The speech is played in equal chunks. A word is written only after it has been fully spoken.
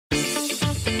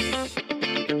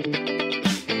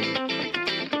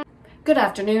Good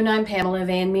afternoon, I'm Pamela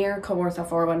Van Meer, Kawartha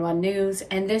 411 News,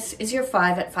 and this is your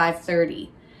 5 at 5:30.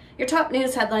 Your top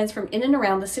news headlines from in and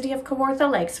around the city of Kawartha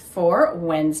Lakes for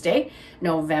Wednesday,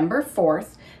 November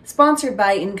 4th, sponsored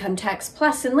by Income Tax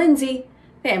Plus in Lindsay,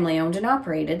 family owned and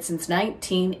operated since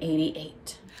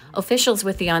 1988. Officials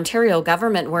with the Ontario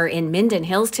government were in Minden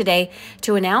Hills today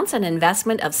to announce an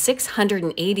investment of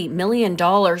 $680 million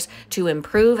to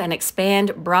improve and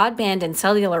expand broadband and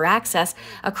cellular access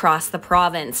across the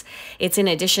province. It's in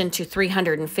addition to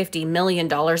 $350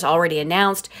 million already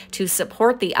announced to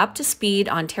support the Up to Speed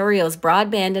Ontario's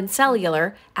Broadband and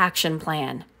Cellular Action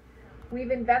Plan.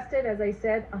 We've invested, as I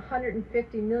said,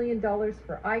 $150 million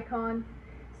for ICON,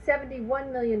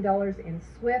 $71 million in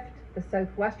SWIFT, the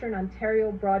Southwestern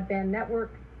Ontario Broadband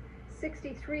Network,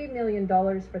 $63 million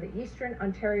for the Eastern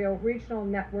Ontario Regional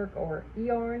Network, or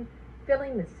EORN,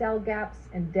 filling the cell gaps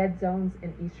and dead zones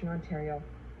in Eastern Ontario,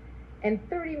 and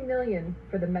 $30 million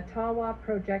for the Matawa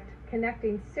project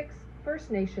connecting 6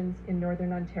 First Nations in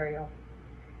Northern Ontario.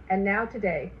 And now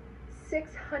today,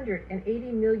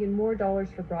 $680 million more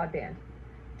for broadband,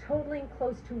 totaling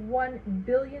close to $1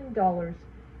 billion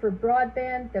for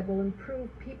broadband that will improve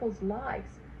people's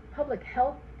lives, public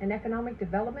health and economic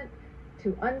development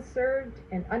to unserved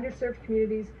and underserved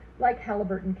communities like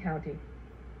Haliburton County.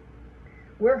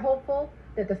 We're hopeful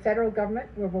that the federal government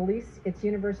will release its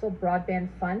Universal Broadband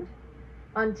Fund.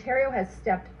 Ontario has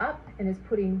stepped up and is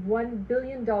putting $1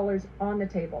 billion on the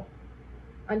table.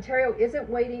 Ontario isn't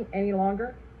waiting any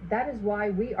longer. That is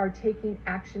why we are taking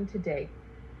action today.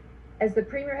 As the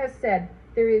Premier has said,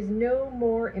 there is no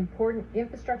more important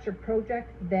infrastructure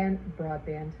project than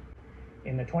broadband.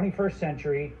 In the 21st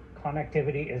century,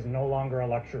 connectivity is no longer a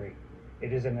luxury.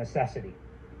 It is a necessity.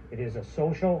 It is a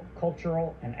social,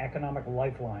 cultural, and economic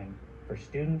lifeline for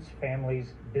students,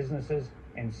 families, businesses,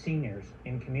 and seniors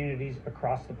in communities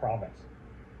across the province.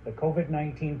 The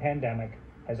COVID-19 pandemic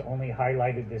has only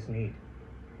highlighted this need.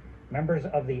 Members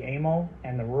of the AMO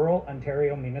and the Rural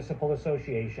Ontario Municipal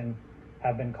Association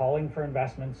have been calling for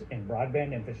investments in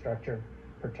broadband infrastructure,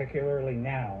 particularly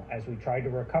now as we try to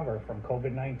recover from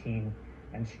COVID-19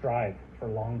 and strive for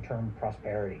long-term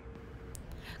prosperity.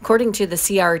 According to the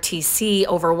CRTC,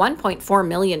 over 1.4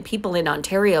 million people in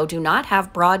Ontario do not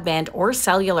have broadband or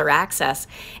cellular access,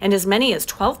 and as many as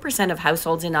 12% of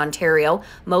households in Ontario,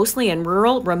 mostly in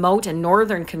rural, remote, and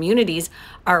northern communities,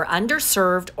 are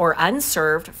underserved or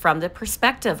unserved from the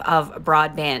perspective of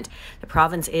broadband. The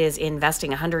province is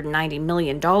investing $190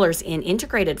 million in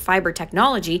integrated fiber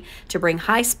technology to bring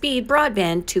high-speed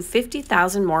broadband to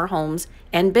 50,000 more homes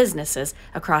and businesses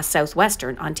across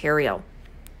southwestern Ontario.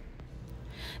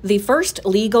 The first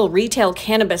legal retail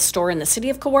cannabis store in the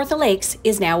city of Kawartha Lakes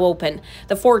is now open.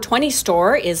 The 420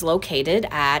 store is located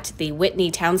at the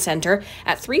Whitney Town Centre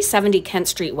at 370 Kent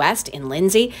Street West in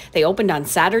Lindsay. They opened on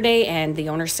Saturday and the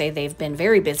owners say they've been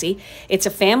very busy. It's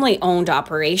a family-owned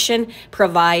operation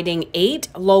providing 8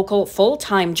 local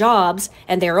full-time jobs,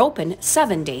 and they're open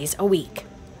 7 days a week.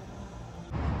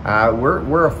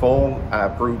 We're a full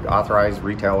approved authorized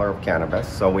retailer of cannabis,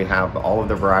 so we have all of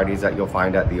the varieties that you'll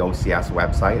find at the OCS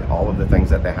website, all of the things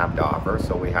that they have to offer.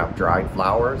 So we have dried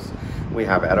flowers, we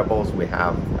have edibles, we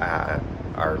have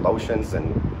our lotions,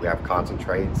 and we have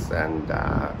concentrates and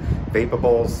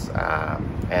vapables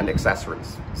and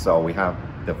accessories. So we have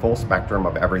the full spectrum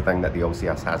of everything that the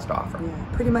OCS has to offer. Yeah,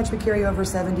 pretty much we carry over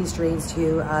 70 strains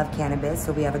too of cannabis,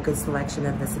 so we have a good selection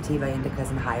of the sativa, indicas,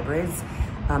 and hybrids.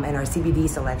 And our CBD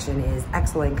selection is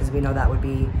excellent because we know that would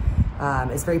be,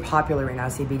 it's very popular right now,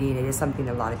 CBD, and it is something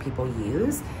that a lot of people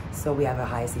use. So we have a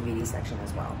high CBD section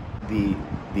as well. The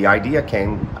idea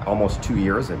came almost 2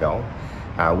 years ago.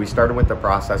 We started with the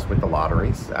process with the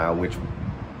lotteries, which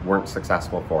weren't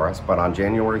successful for us, but on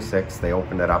January 6th, they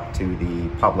opened it up to the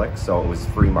public, so it was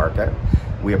free market.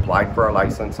 We applied for our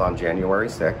license on January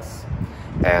 6th,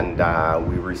 and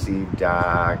we received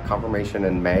confirmation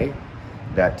in May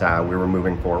that we were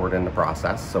moving forward in the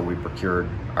process. So we procured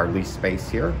our lease space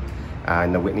here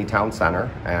in the Whitney Town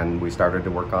Centre, and we started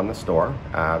to work on the store.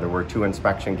 There were 2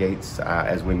 inspection gates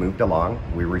as we moved along.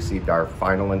 We received our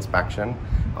final inspection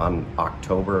on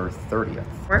October 30th.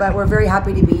 But we're very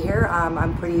happy to be here.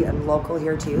 I'm pretty local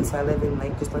here too, so I live in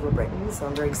just Little Britain, so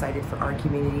I'm very excited for our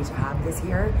community to have this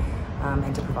here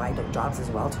and to provide jobs as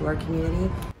well to our community.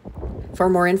 For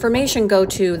more information, go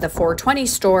to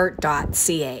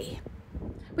the420store.ca.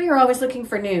 We are always looking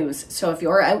for news, so if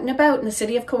you're out and about in the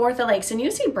city of Kawartha Lakes and you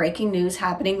see breaking news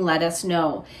happening, let us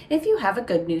know. If you have a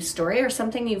good news story or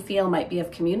something you feel might be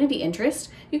of community interest,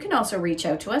 you can also reach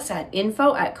out to us at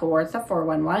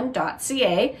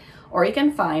info@kawartha411.ca, or you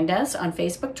can find us on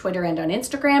Facebook, Twitter, and on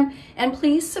Instagram, and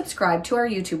please subscribe to our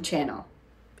YouTube channel.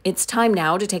 It's time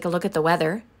now to take a look at the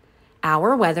weather.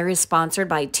 Our weather is sponsored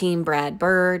by Team Brad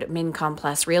Bird, Mincom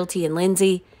Plus Realty in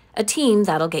Lindsay, a team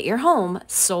that'll get your home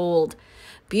sold.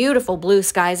 Beautiful blue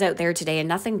skies out there today and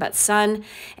nothing but sun,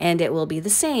 and it will be the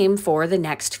same for the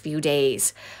next few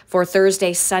days. For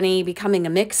Thursday, sunny, becoming a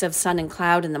mix of sun and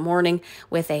cloud in the morning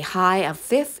with a high of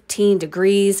 15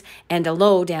 degrees and a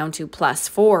low down to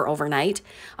 +4 overnight.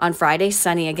 On Friday,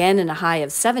 sunny again and a high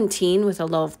of 17 with a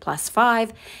low of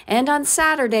 +5. And on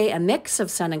Saturday, a mix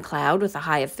of sun and cloud with a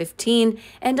high of 15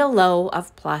 and a low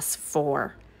of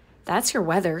 +4. That's your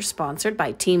weather, sponsored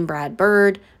by Team Brad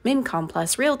Bird, Mincom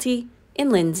Plus Realty in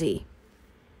Lindsay.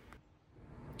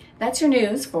 That's your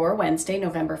news for Wednesday,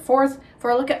 November 4th. For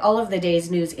a look at all of the day's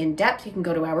news in depth, you can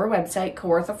go to our website,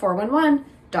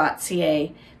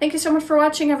 kawartha411.ca. Thank you so much for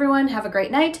watching, everyone. Have a great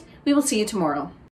night. We will see you tomorrow.